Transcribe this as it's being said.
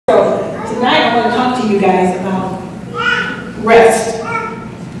to you guys about rest.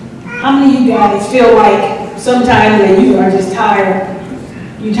 How many of you guys feel like sometimes that you are just tired?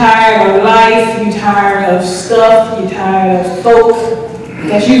 You're tired of life, you're tired of stuff, you're tired of folk.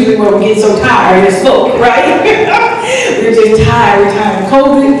 That's usually where we get so tired as folk, right? We're just tired. We're tired of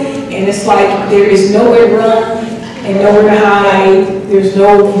COVID, and it's like there is nowhere to run and nowhere to hide. There's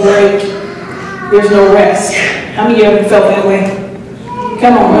no break. There's no rest. How many of you ever felt that way?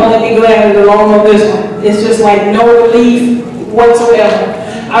 Come on, don't let me go down the long on this one. It's just like no relief whatsoever.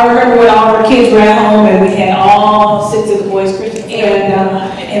 I remember when all our kids were at home and we had all 6 of the boys Christian,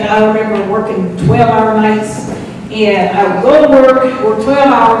 and I remember working 12-hour nights, and I would go to work 12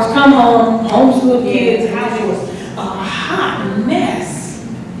 hours, come home, homeschool kids. The house was a hot mess.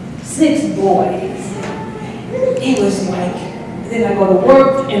 6 boys. It was like, then I go to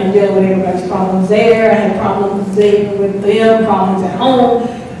work and I'm dealing with everybody's problems there. I had problems there with them, problems at home.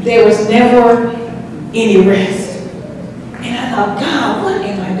 There was never any rest. And I thought, God, what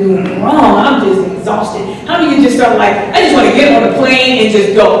am I doing wrong? I'm just exhausted. How do you just felt like, I just want to get on the plane and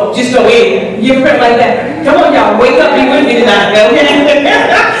just go in? You ever felt like that? Come on, y'all, wake up, be with me tonight, okay?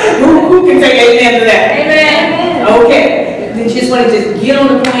 who can say amen to that? Amen. Okay. Then just want to just get on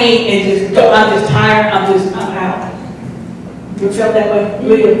the plane and just go. I'm just tired. I'm out. You ever felt that way?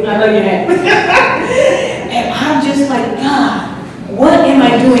 Really? I know you have. And I'm just like, God, what am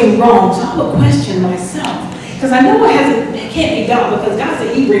I doing wrong? So I would question myself. Because I know it can't be God, because God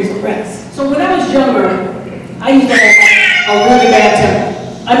said He brings rest. So when I was younger, I used to have a really bad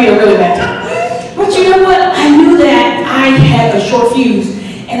temper. A really bad temper. But you know what? I knew that I had a short fuse,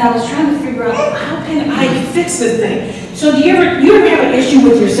 and I was trying to figure out, how can I fix this thing? So do you ever have an issue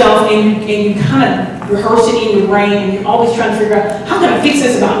with yourself, and you kind of rehearse it in your brain, and you're always trying to figure out, how can I fix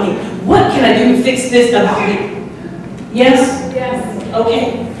this about me? What can I do to fix this about me? Yes? Yes.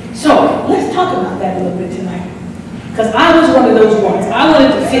 Okay. So let's talk about that a little bit tonight. Because I was one of those ones. I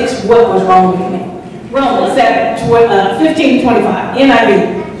wanted to fix what was wrong with me. Romans 15:25,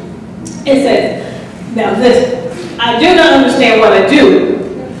 NIV. It says, now listen, I do not understand what I do.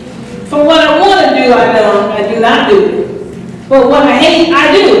 For what I want to do, I know I do not do. But what I hate,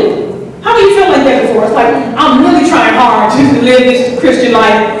 I do. How do you feel like that before? It's like, I'm really trying hard to live this Christian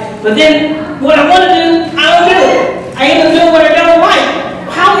life, but then what I want to do, I don't do it. I end up doing what I don't like.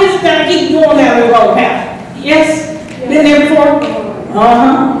 How is it that I keep going down the wrong path? Yes? Been there before?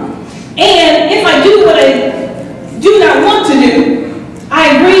 And if I do what I do not want to do,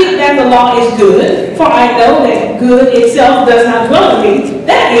 I agree that the law is good, for I know that good itself does not dwell in me.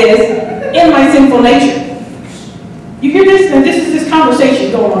 That is, in my sinful nature. You hear this? And this is this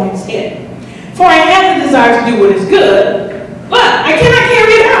conversation going on in his head. For I have the desire to do what is good, but I cannot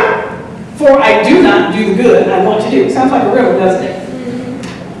carry it out. For I do not do the good I want to do. Sounds like a riddle, doesn't it?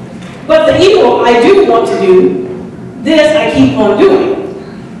 But the evil I do want to do, this I keep on doing.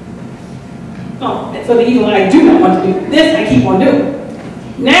 Oh, for the evil I do not want to do, this I keep on doing.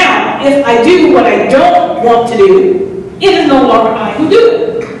 Now, if I do what I don't want to do, it is no longer I who do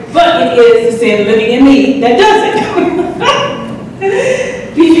it, but it is the sin living in me that does it.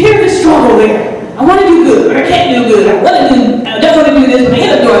 Do you hear the struggle there? I want to do good, but I can't do good. I don't want to do this, but I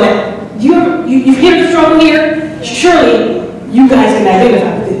end up doing that. You hear the struggle here? Surely you guys can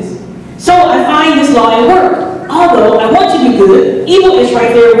identify with this. So I find this law at work. Although I want to do good, evil is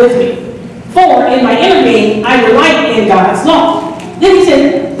right there with me. For in my inner being, I delight in God's law. Then he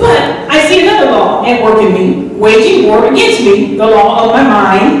said, but I see another law at work in me, waging war against me, the law of my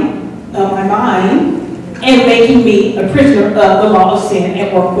mind, and making me a prisoner of the law of sin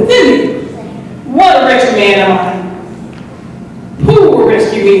at work within me. What a wretched man am I! Who will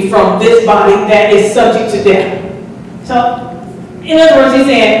rescue me from this body that is subject to death? So, in other words, he's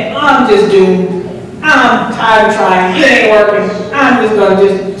saying, I'm just doomed. I'm tired of trying. It ain't working. I'm just going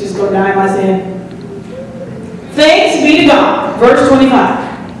to just go die in my sin. Thanks be to God. Verse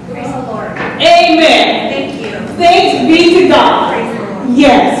 25. Praise the Lord. Amen. Thank you. Thanks be to God. Praise the Lord.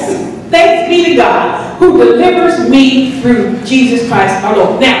 Yes. Thanks be to God who delivers me through Jesus Christ our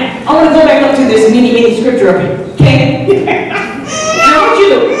Lord. Now, I want to go back up to this mini scripture up here. Okay?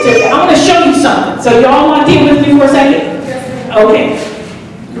 I want to show you something. So y'all want to deal with me for a second? Okay.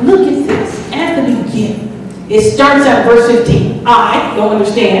 Look at this. At the beginning, it starts at verse 15. I don't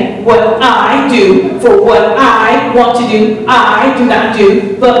understand what I do, for what I want to do, I do not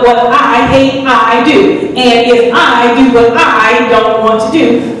do, but what I hate, I do. And if I do what I don't want to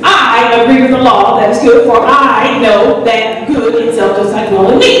do, I agree with the law that is good, for I know that good itself does not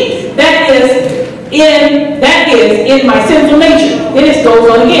dwell in me. That is in my sinful nature. Then it goes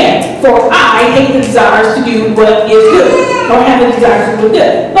on again. For I hate the desires to do what is good, or have the desires to do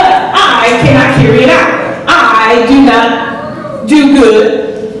good, but I cannot carry it out. do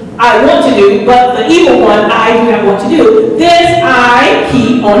good, I want to do, but the evil one I do not want to do. This I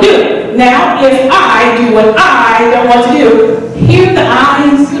keep on doing. Now, if I do what I don't want to do, hear the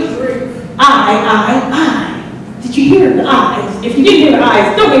I's. I. Did you hear the I's? If you didn't hear the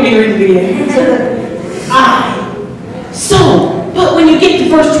I's, don't make me read it again. I. So, but when you get to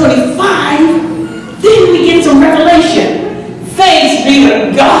verse 25, then we get some revelation. Thanks be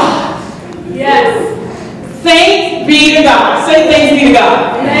to God. Yes. Thanks be to God. Say thanks be to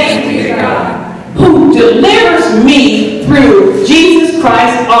God. Thanks be to God. Who delivers me through Jesus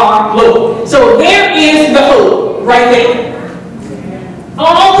Christ our Lord. So there is the hope right there.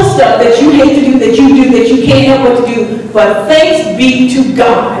 All the stuff that you hate to do, that you can't help but to do, but thanks be to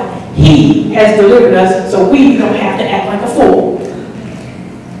God, He has delivered us so we don't have to act like a fool.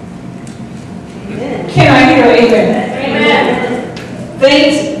 Amen. Can I hear an amen? Amen.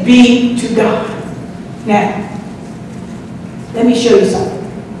 Thanks be to God. Now, let me show you something.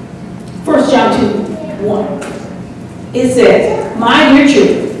 1 John 2:1. It says, "My dear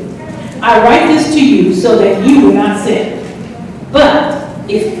children, I write this to you so that you will not sin. But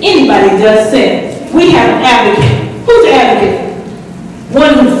if anybody does sin, we have an advocate." Who's the advocate?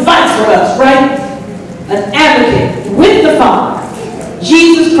 One who fights for us, right? An advocate with the Father,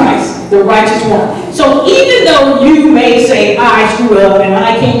 Jesus Christ, the righteous one. So even though you may say, I screw up and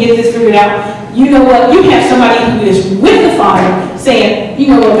I can't get this figured out, you know what? You have somebody who is with the Father saying, you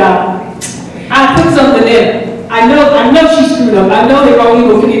know what, God, I put something in her. I know she screwed up. I know the wrong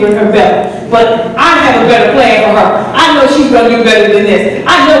evil can even her better. But I have a better plan for her. I know she's going to do better than this.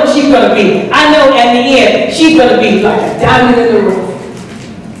 I know what she's going to be. I know at the end, she's going to be like a diamond in the rough.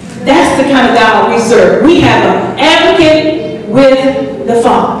 That's the kind of God we serve. We have an advocate with the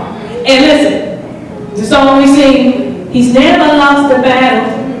Father. And listen, the song we sing, He's never lost a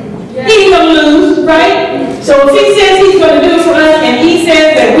battle. He ain't going to lose, right? So if He says He's going to do it for us, and He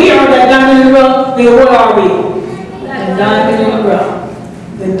says that we are that diamond in the rough, then what are we? The diamond in the rough.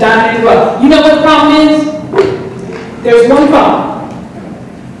 The diamond in the rough. You know what the problem is? There's one problem.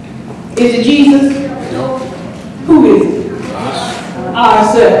 Is it Jesus? No. Who is it?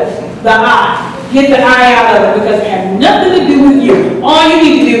 Ourselves. The I. Get the I out of it because it has nothing to do with you. All you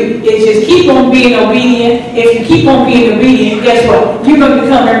need to do is just keep on being obedient. If you keep on being obedient, guess what? You're going to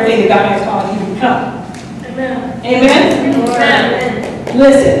become everything that God has called you to become. Amen. Amen? Amen.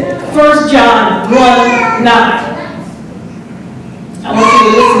 Listen, 1 John 1:9. I want you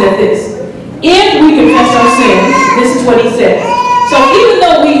to listen to this. If we confess our sins, this is what He says. So even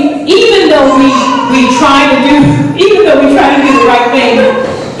though we try to do the right thing,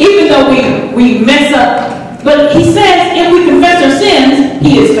 even though we mess up, but He says if we confess our sins,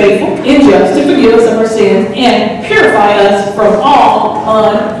 He is faithful and just to forgive us of our sins and purify us from all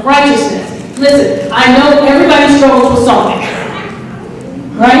unrighteousness. Listen, I know everybody struggles with something,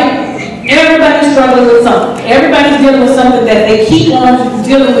 right? Everybody's struggling with something. Everybody's dealing with something that they keep on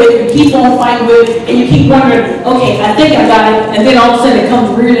dealing with, you keep on fighting with, and you keep wondering, okay, I think I got it, and then all of a sudden it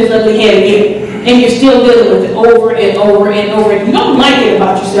comes rearing its ugly head again. And you're still dealing with it over and over and over. You don't like it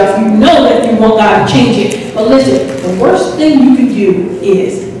about yourself. You know that you want God to change it. But listen, the worst thing you can do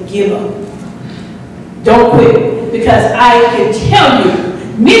is give up. Don't quit. Because I can tell you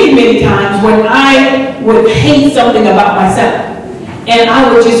many, many times when I would hate something about myself, and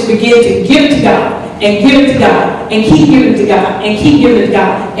I would just begin to give it to God, and give it to God, and keep giving it to God, and keep giving it to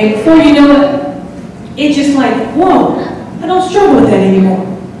God. And before you know it, it's just like, whoa, I don't struggle with that anymore.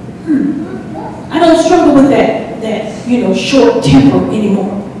 I don't struggle with that short temper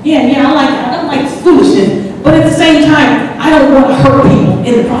anymore. Yeah, I don't like foolishness, but at the same time, I don't want to hurt people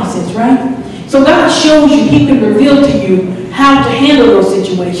in the process, right? So God shows you, He can reveal to you how to handle those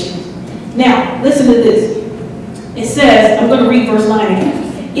situations. Now, listen to this. It says, I'm going to read verse 9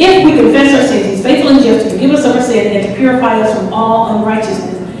 again. If we confess our sins, He's faithful and just to forgive us of our sin and to purify us from all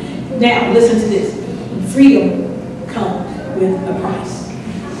unrighteousness. Now, listen to this. Freedom comes with a price.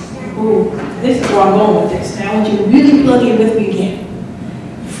 Ooh, this is where I'm going with this. Now I want you to really plug in with me again.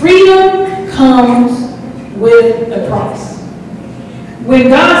 Freedom comes with a price. When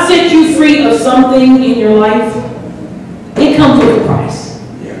God set you free of something in your life, it comes with a price.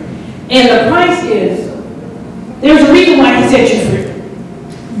 And the price is, there's a reason why He set you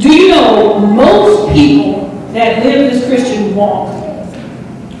free. Do you know most people that live this Christian walk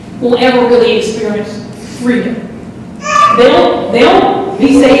will ever really experience freedom? They'll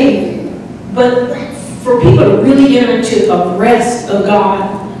be saved. But for people to really enter into a rest of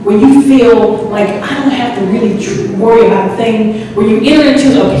God, where you feel like I don't have to really worry about a thing, where you enter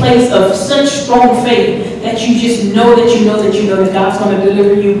into a place of such strong faith that you just know that God's going to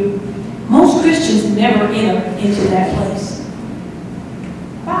deliver you. Most Christians never enter into that place.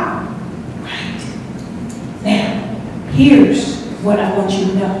 here's what I want you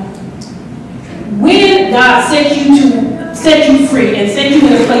to know. When God set you free and set you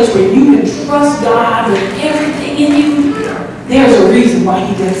in a place where you can trust God with everything in you, there's a reason why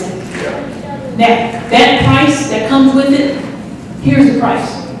he does it. Now, that price that comes with it, here's the price.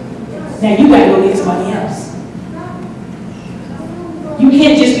 Now, you got to go get somebody else. You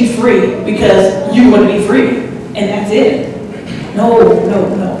can't just be free because you want to be free, and that's it. No.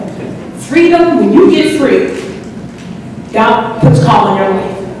 Freedom, when you get free, God puts call in your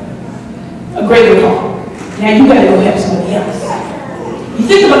life. A greater call. Now you got to go help somebody else. You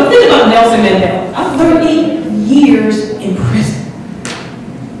think about Nelson Mandela. 30 years in prison.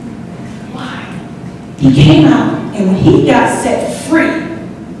 Why? He came out, and when he got set free,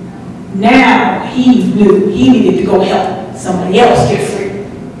 now he knew he needed to go help somebody else get free.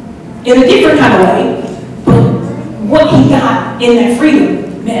 In a different kind of way, but what he got in that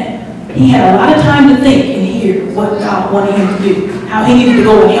freedom meant he had a lot of time to think and hear what God wanted him to do, how he needed to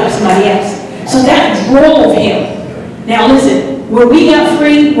go and help somebody else. So that drove him. Now listen, when we got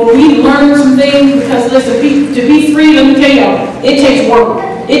free, when we learned some things, because listen, to be free, let me tell y'all, it takes work.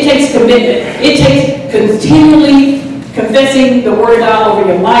 It takes commitment. It takes continually confessing the word of God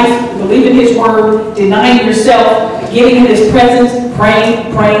over your life, believing his word, denying yourself, getting in his presence,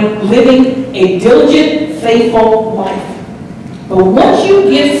 praying, living a diligent, faithful life. But once you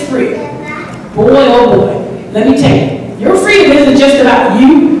get free, boy, oh boy, let me tell you, your freedom isn't just about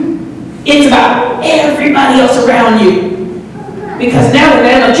you. It's about everybody else around you. Because now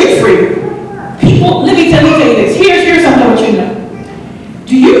that you're free, people, let me tell you this. Here's something I want you to know.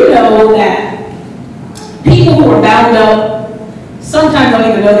 Do you know that people who are bound up sometimes don't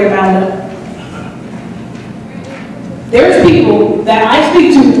even know they're bound up? There's people that I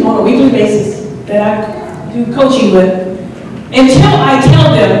speak to on a weekly basis that I do coaching with until I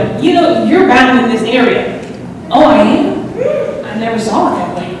tell them, you know, you're bound in this area. Oh, I am? I never saw it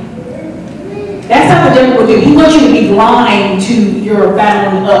that way. That's how the devil will do. He wants you to be blind to your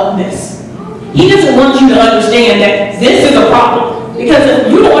bound upness. He doesn't want you to understand that this is a problem. Because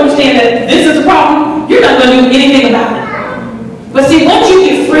if you don't understand that this is a problem, you're not going to do anything about it. But see, once you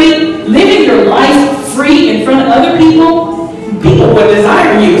get free, living your life free in front of other people, people will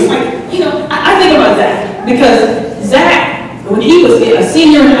desire you. It's like, you know, I think about that. Because Zach, when he was a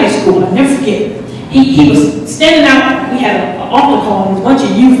senior in high school, I'll never forget, he was standing out. We had an altar call, a bunch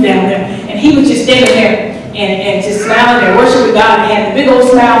of youth down there, and he was just standing there and just smiling and worshiping God, and had a big old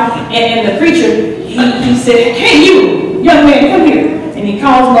smile. And the preacher, he said, "Hey, you, young man, come here." And he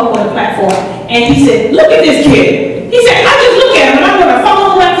calls him up on the platform, and he said, "Look at this kid." He said, "I just look at him, and I'm going to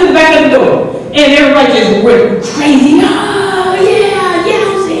follow him right to the back of the door." And everybody just went crazy. Oh, yeah,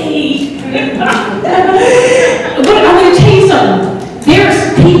 yowzy. But I'm going to tell you something.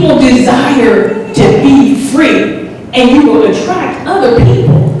 There's people desire to be free, and you will attract other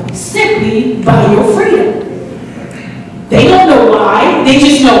people simply by your freedom. They don't know why. They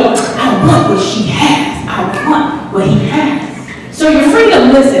just know, I want what she has. I want what he has. So your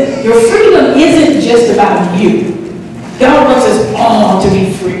freedom, listen, your freedom isn't just about you. God wants us all to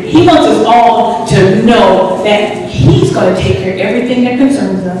be free. He wants us all to know that he's going to take care of everything that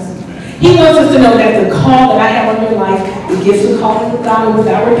concerns us. He wants us to know that the call that I have on your life, the gifts of calling of God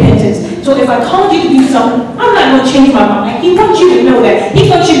without repentance. So if I called you to do something, I'm not going to change my mind. He wants you to know that. He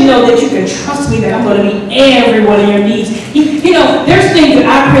wants you to know that you can trust me, that I'm going to meet every one of your needs. You know, there's things that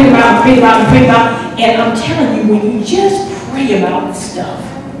I pray about, and I'm telling you, when you just pray about stuff,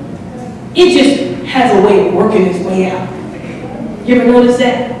 it just has a way of working its way out. You ever notice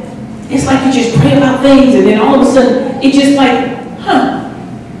that? It's like you just pray about things, and then all of a sudden, it's just like, huh.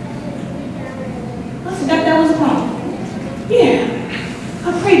 That was a problem. Yeah,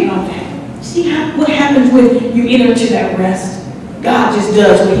 I prayed about that. See what happens when you enter into that rest? God just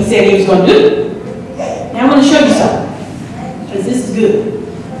does what he said he was going to do. Now I'm going to show you something, because this is good.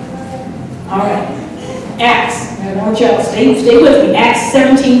 All right. Acts. I want y'all to stay with me. Acts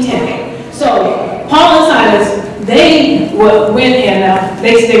 17:10. So Paul and Silas, they went and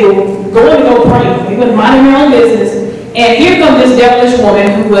they were going to go pray. They were minding their own business. And here comes this devilish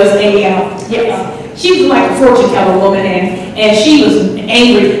woman who was she was like a fortune teller woman, and she was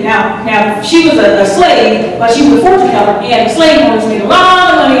angry. Now she was a slave, but she was a fortune teller, and the slave owners made a lot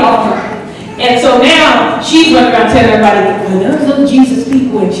of money off her. And so now she's running around telling everybody, well, those little Jesus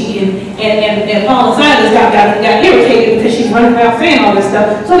people, and Paul and Silas got irritated because she's running around saying all this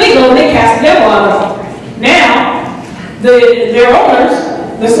stuff. So they go and they cast the devil out of her. Now their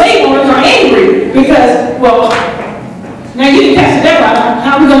owners, the slave owners, are angry because, well, now you can cast the devil out.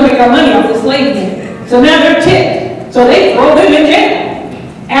 How are we going to make our money off this slave thing? So now they're ticked. So they throw them in jail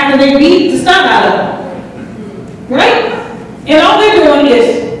after they beat the stuff out of them. Right? And all they're doing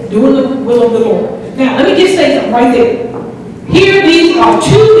is doing the will of the Lord. Now, let me just say something right there. Here, these are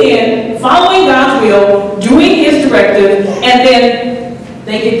two men following God's will, doing His directive, and then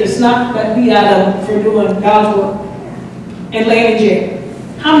they get the snot that beat out of them for doing God's work and laying in jail.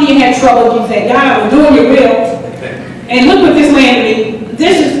 How many of you had trouble? You say, God, I was doing your will, and look what this landed me.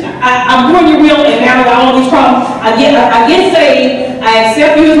 I'm doing your will, and now I got all these problems. I get saved. I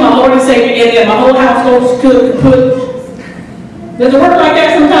accept you as my Lord and Savior, and then my whole household could put. Does it work like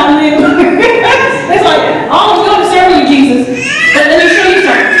that sometimes? It's like, oh, I'm going to serve you, Jesus. But let me show you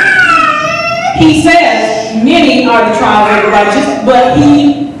something. He says, many are the trials of the righteous, but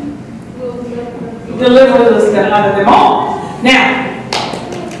He delivers us out of them all. Now,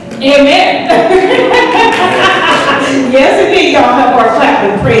 amen. Yes, indeed, y'all have our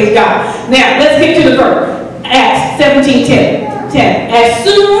clapping. Praise God. Now, let's get to the verse. Acts 17:10. As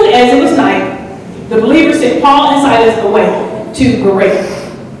soon as it was night, the believers sent Paul and Silas away to Berea.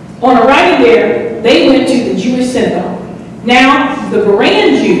 On arriving there, they went to the Jewish synagogue. Now, the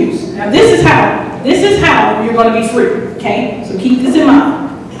Berean Jews, now this is how you're going to be free, okay? So keep this in mind.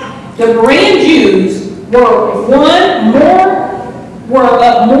 The Berean Jews were of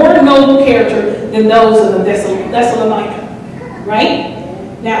more noble character than those of the Thessalonica, right?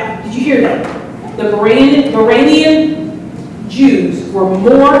 Now, did you hear that? The Berean Jews were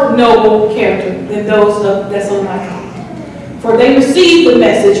more noble character than those of Thessalonica. For they received the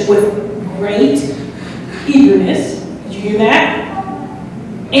message with great eagerness. Did you hear that?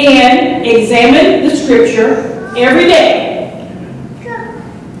 And examined the scripture every day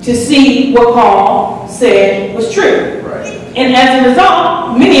to see what Paul said was true. And as a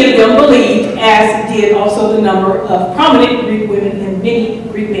result, many of them believed, as did also the number of prominent Greek women and many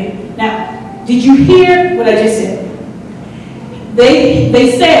Greek men. Now, did you hear what I just said?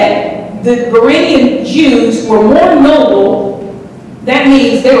 They said the Berean Jews were more noble. That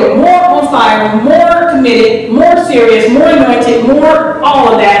means they were more on fire, more committed, more serious, more anointed, more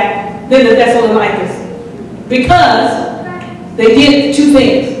all of that than the Thessalonians. Because they did two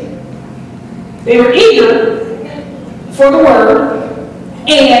things. They were eager for the word,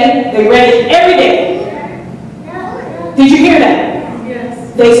 and they read it every day. Did you hear that?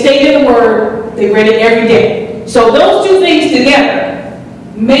 Yes. They stayed in the word, they read it every day. So those two things together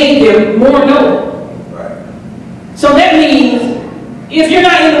made them more noble. Right. So that means if you're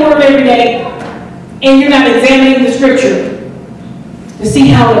not in the word every day, and you're not examining the scripture to see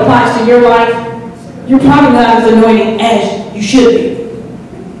how it applies to your life, you're probably not as anointed as you should be.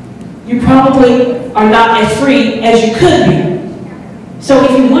 You probably are not as free as you could be. So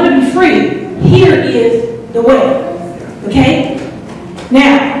if you want to be free, here is the way. Okay?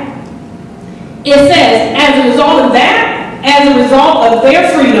 Now, it says, as a result of that, as a result of their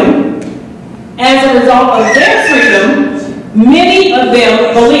freedom, many of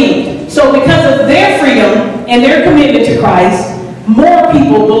them believed. So because of their freedom and their commitment to Christ, more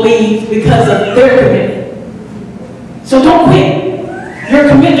people believed because of their commitment. So don't quit. Your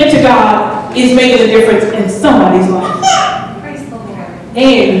commitment to God is making a difference in somebody's life. Praise the Lord.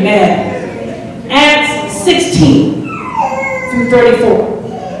 Amen. Acts 16 through 34.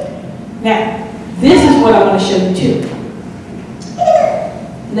 Now, this is what I want to show you too.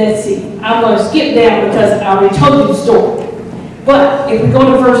 Let's see. I'm going to skip down because I already told you the story. But if we go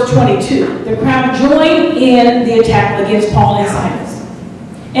to verse 22, the crowd joined in the attack against Paul and Silas.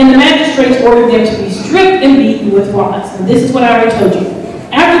 And the magistrates ordered them to be stripped and beaten with rods. And this is what I already told you.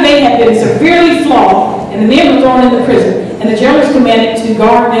 After they had been severely flogged, and the men were thrown into prison, and the jailers commanded to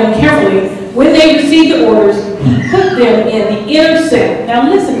guard them carefully, when they received the orders, he put them in the inner cell. Now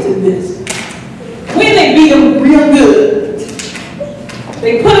listen to this. When they beat them real good,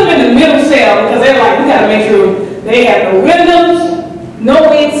 they put them in the middle cell because they're like, we got to make sure they have no windows, no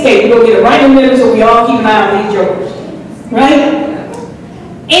way to escape. We're going to get it right in the middle so we all keep an eye on these jokers. Right?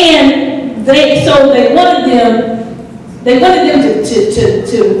 And they wanted them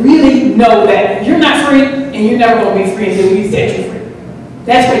to really know that you're not free and you're never going to be free until we set you free.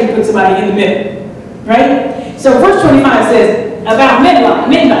 That's why you put somebody in the middle. Right? So verse 25 says, about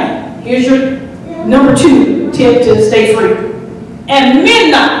midnight, here's your number 2 tip to stay free. At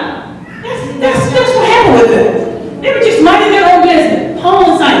midnight, that's what happened with them. They were just minding their own business.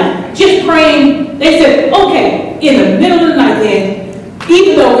 Paul and Silas, just praying. They said, okay, in the middle of the night then,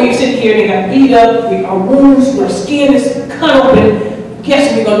 even though we're sitting here and they got beat up, our wounds, our skin is cut open,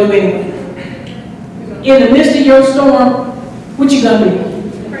 guess what we're going to do anyway? In the midst of your storm, what you going to do?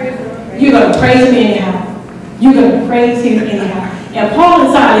 You're going to praise him anyhow. You're going to praise him anyhow. And Paul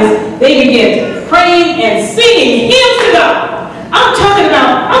and Silas, they began praying and singing hymns to God. I'm talking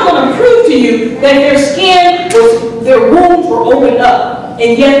about, I'm going to prove to you that their skin was their wounds were opened up,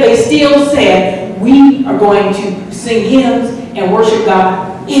 and yet they still said, we are going to sing hymns and worship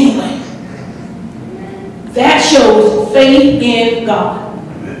God anyway. That shows faith in God.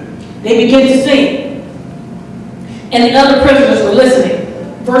 They began to sing, and the other prisoners were listening.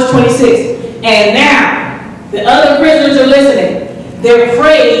 Verse 26, and now the other prisoners are listening. Their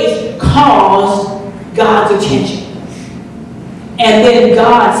praise caused God's attention. And then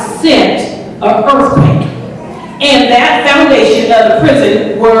God sent an earthquake. And that foundation of the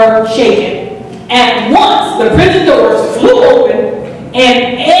prison were shaken. At once, the prison doors flew open,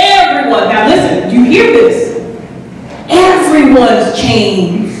 and everyone, now listen, you hear this, everyone's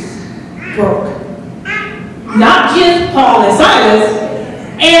chains broke. Not just Paul and Silas,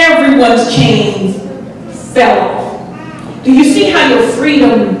 everyone's chains fell off. Do you see how your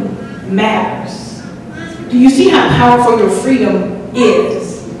freedom matters? Do you see how powerful your freedom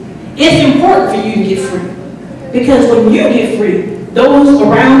is? It's important for you to get free. Because when you get free, those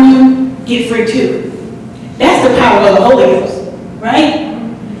around you get free too. That's the power of the Holy Ghost,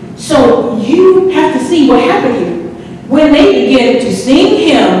 right? So you have to see what happened here. When they began to sing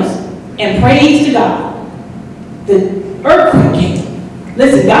hymns and praise to God, the earthquake came.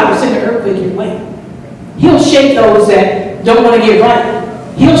 Listen, God will send an earthquake your way. He'll shake those that don't want to get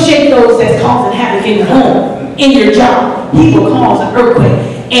right. He'll shake those that's causing havoc in your home, in your job. He will cause an earthquake.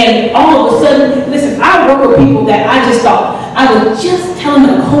 And all of a sudden, listen, I work with people that I just thought, I was just telling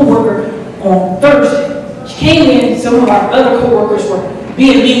a co-worker on Thursday. She came in, some of our other co-workers were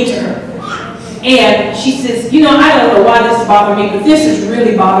being mean to her. And she says, you know, I don't know why this is bothering me, but this is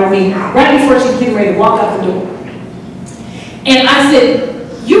really bothering me. Right before she's getting ready to walk out the door. And I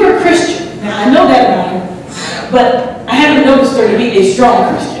said, you're a Christian. Now, I know that about her, but I haven't noticed her to be a strong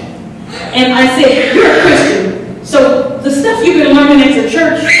Christian. And I said, you're a Christian. So the stuff you've been learning at your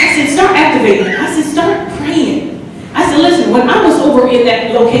church, I said, start activating it. I said, start praying. I said, listen, when I was over in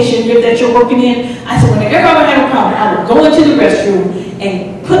that location that you're working in, I said, whenever I would have a problem, I would go into the restroom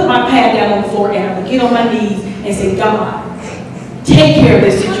and put my pad down on the floor, and I would get on my knees and say, God, take care of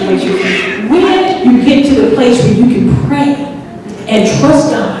this situation. When you get to the place where you can pray and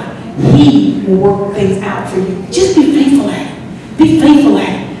trust God, He will work things out for you. Just be faithful at it. Be faithful at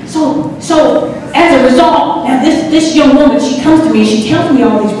it. So as a result, now this young woman, she comes to me and she tells me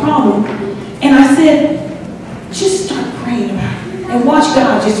all these problems, and I said, just start praying about it and watch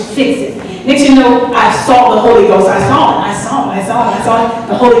God just fix it. Next thing you know, I saw the Holy Ghost. I saw it.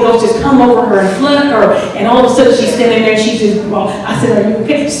 The Holy Ghost just come over her and flood her, and all of a sudden she's standing there and she just, well, I said, are you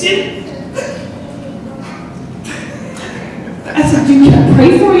okay? Sit. I said, can I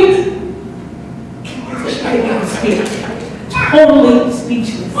pray for you? Totally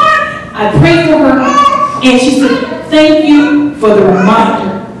speechless. I prayed for her, and she said, thank you for the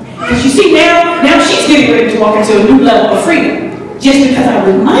reminder. Because you see, now she's getting ready to walk into a new level of freedom. Just because I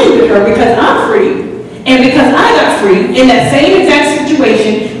reminded her, because I'm free, and because I got free in that same exact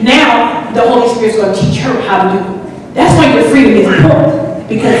situation, now the Holy Spirit's going to teach her how to do it. That's why your freedom is important,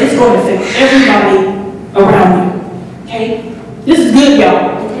 because it's going to affect everybody around you. Okay? This is good,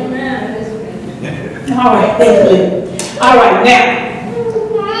 y'all. All right, thank you. All right, now,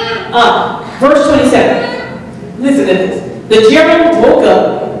 verse 27. Listen to this. The general woke up.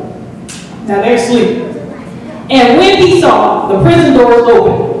 Now they're asleep. And when he saw the prison doors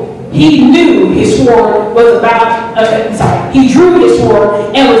open, he knew his sword was about, he drew his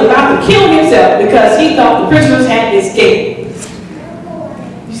sword and was about to kill himself because he thought the prisoners had escaped.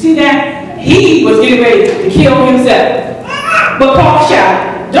 You see that? He was getting ready to kill himself. But Paul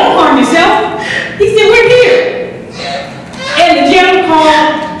shouted, don't harm yourself. He said, we're here. And the general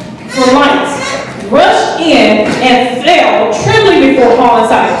called for lights, rushed in, and fell trembling before Paul and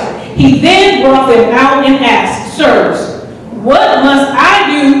Silas. He then brought them out and asked, sirs, what must I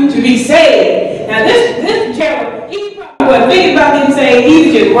do to be saved? Now this general, he probably wasn't thinking about him saying, he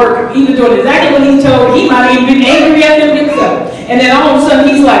was just working. He was doing exactly what he told. He might have even been angry at them himself. And then all of a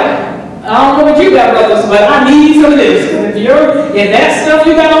sudden he's like, I don't know what you got, brothers, but I need some of this. If that stuff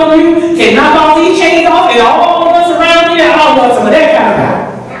you got on you can knock all these chains off and all of us around here, I want some of that kind of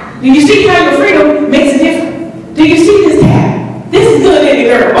power. Do you see how your freedom makes a difference? Do you see this tab? This is good, ain't it,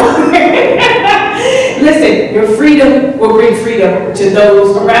 girl? Listen, your freedom will bring freedom to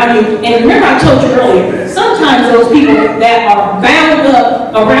those around you. And remember I told you earlier, sometimes those people that are bound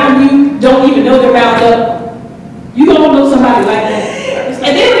up around you don't even know they're bound up. You don't know somebody like that.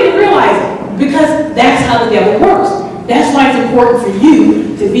 And they don't even realize it, because that's how the devil works. That's why it's important for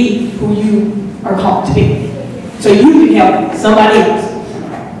you to be who you are called to be. So you can help somebody else.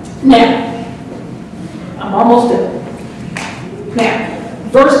 Now, I'm almost done. Now,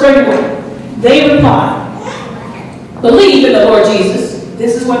 verse 31. They replied, Believe in the Lord Jesus.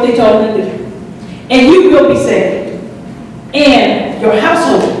 This is what they told him to do. And you will be saved. And your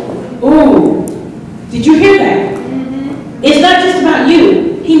household. Ooh. Did you hear that? It's not just about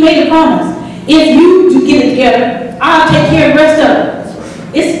you. He made a promise. If you do get it together, I'll take care of the rest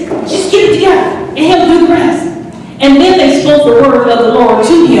of it. Just get it together, and he'll do the rest. And then they spoke the word of the Lord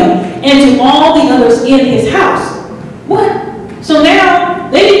to him and to all the others in his house. What? So now,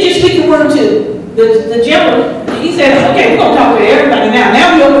 they didn't just speak the word to the jailer. He said, okay, we're going to talk to everybody now.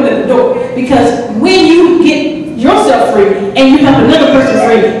 Now we open the door. Because when you get yourself free and you help another person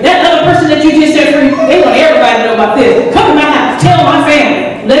free, that other person that you just set free, they want everybody to know about this. Come to my house. Tell my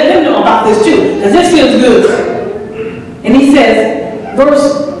family. Let them know about this too. Because this feels good. And he says,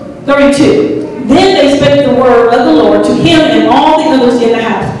 verse 32, then they spake the word of the Lord to him and all the others in the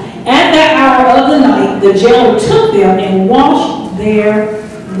house. At that hour of the night, the jailer took them and washed their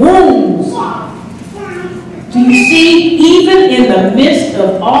wounds. Do you see, even in the midst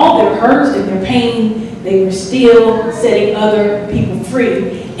of all their hurts and their pain, they were still setting other people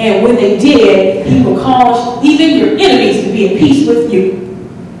free. And when they did, he will cause even your enemies to be at peace with you.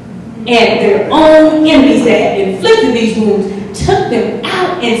 And their own enemies that had inflicted these wounds took them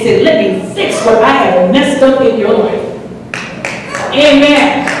out and said, let me fix what I have messed up in your life.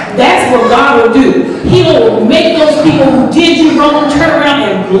 Amen. That's what God will do. He will make those people who did you wrong turn around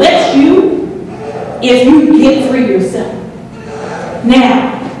and bless you if you get free yourself.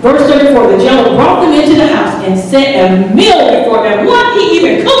 Now, verse 34, the jailer brought them into the house and set a meal before them. What? He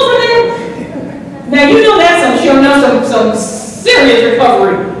even cooked for them? Now, you know that's some serious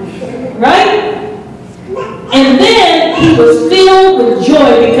recovery. Right? And then he was filled with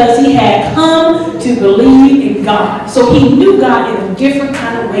joy because he had come to believe in God. So he knew God in a different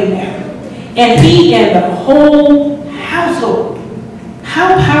kind of way now. And he and the whole household.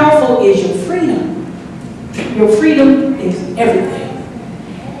 How powerful is your freedom? Your freedom is everything.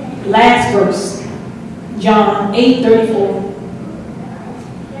 Last verse, John 8:34.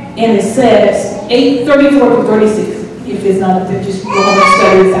 And it says, 8:34 to 36. If it's not up there, just go home and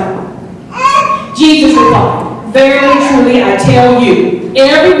study this out. Jesus replied, verily, truly, I tell you,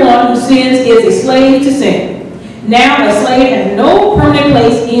 everyone who sins is a slave to sin. Now a slave has no permanent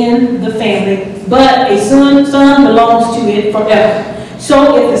place in the family, but a son belongs to it forever.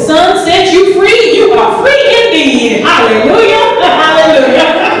 So if the Son sets you free, you are free indeed. Hallelujah. Hallelujah.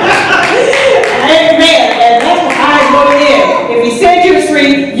 Amen. And that's what I wrote it in. If he set you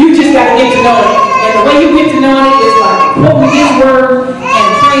free, you just got to get to know it. And the way you get to know it is like quoting his word and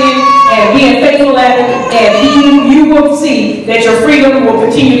praying and being faithful at it, and you will see that your freedom will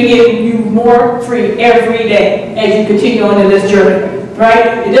continue to get you more free every day as you continue on in this journey.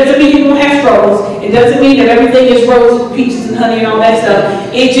 Right? It doesn't mean you don't have struggles. It doesn't mean that everything is roses, peaches, and honey and all that stuff.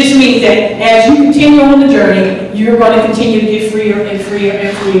 It just means that as you continue on the journey, you're going to continue to get freer and freer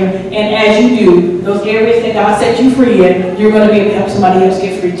and freer. And as you do, those areas that God set you free in, you're going to be able to help somebody else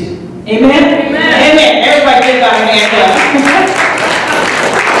get free too. Amen? Amen. Amen. Everybody give God a hand clap.